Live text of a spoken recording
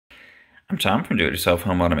I'm Tom from Do It Yourself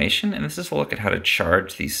Home Automation, and this is a look at how to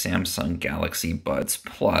charge these Samsung Galaxy Buds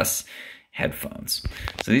Plus headphones.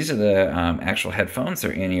 So these are the actual headphones.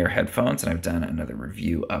 They're in-ear headphones, and I've done another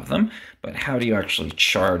review of them. But how do you actually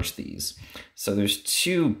charge these? So there's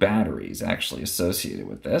two batteries actually associated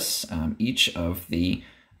with this. Each of the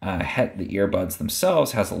earbuds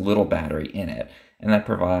themselves has a little battery in it, and that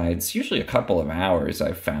provides usually a couple of hours,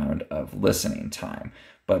 I've found, of listening time.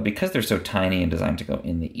 But because they're so tiny and designed to go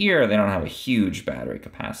in the ear, they don't have a huge battery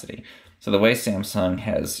capacity. So the way Samsung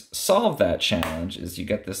has solved that challenge is you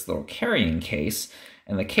get this little carrying case,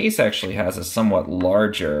 and the case actually has a somewhat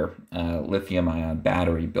larger lithium-ion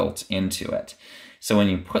battery built into it. So when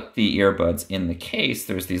you put the earbuds in the case,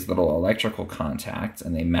 there's these little electrical contacts,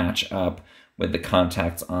 and they match up with the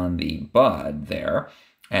contacts on the bud there.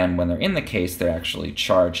 And when they're in the case, they're actually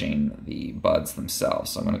charging the buds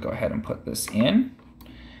themselves. So I'm going to go ahead and put this in.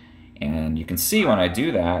 And you can see when I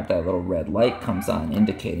do that, that little red light comes on,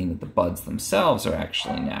 indicating that the buds themselves are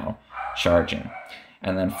actually now charging.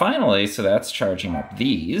 And then finally, so that's charging up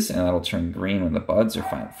these, and that'll turn green when the buds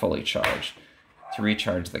are fully charged. To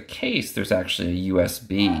recharge the case, there's actually a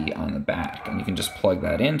USB on the back, and you can just plug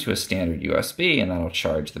that into a standard USB, and that'll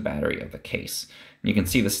charge the battery of the case. And you can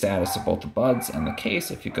see the status of both the buds and the case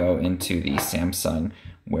if you go into the Samsung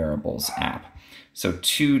Wearables app. So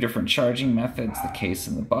two different charging methods, the case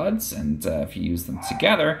and the buds, and if you use them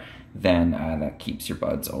together, then that keeps your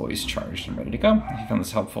buds always charged and ready to go. If you found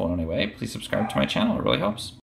this helpful in any way, please subscribe to my channel. It really helps.